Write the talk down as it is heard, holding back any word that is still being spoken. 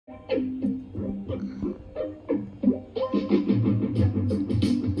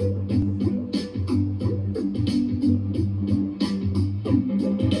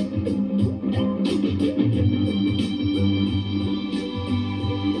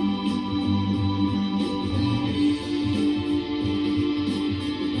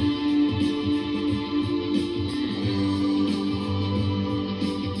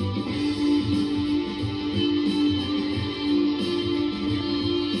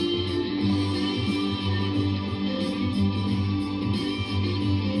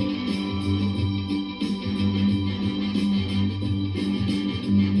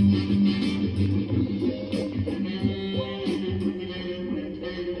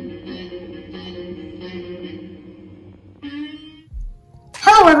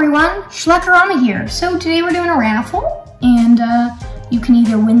Hello everyone, Schleich-o-Rama here. So today we're doing a raffle, and you can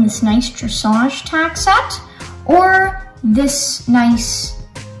either win this nice dressage tack set, or this nice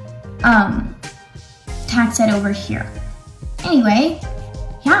tack set over here. Anyway,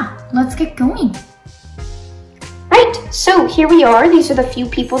 yeah, let's get going. Right, so here we are. These are the few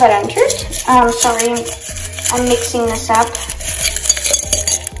people that entered. Sorry, I'm mixing this up.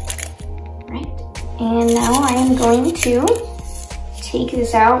 Right, and now I am going to take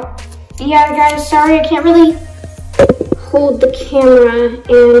this out. Yeah, guys, sorry, I can't really hold the camera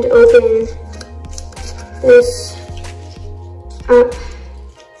and open this up.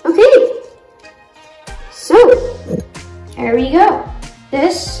 Okay, so there we go.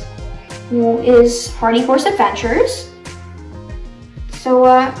 This is Hardy Horse Adventures.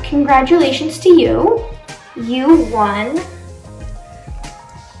 So congratulations to you. You won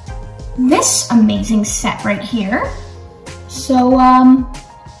this amazing set right here. So,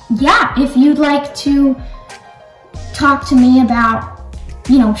 yeah, if you'd like to talk to me about,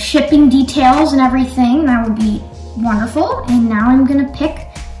 you know, shipping details and everything, that would be wonderful. And now I'm gonna pick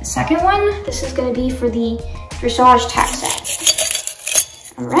the second one. This is gonna be for the dressage tack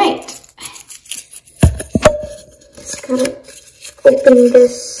set. All right. Just gotta open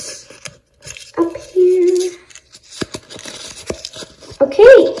this up here.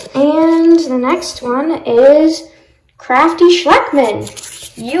 Okay, and the next one is Crafty Schleckman.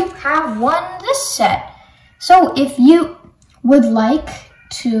 You have won this set. So if you would like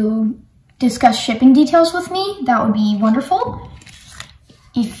to discuss shipping details with me, that would be wonderful.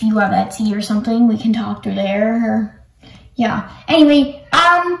 If you have Etsy or something, we can talk through there. Or, yeah. Anyway,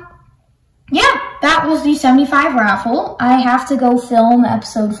 yeah, that was the 75 raffle. I have to go film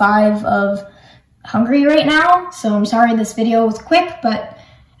episode 5 of Hungry right now, so I'm sorry this video was quick, but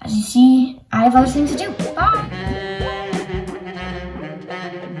as you see, I have other things to do. Bye.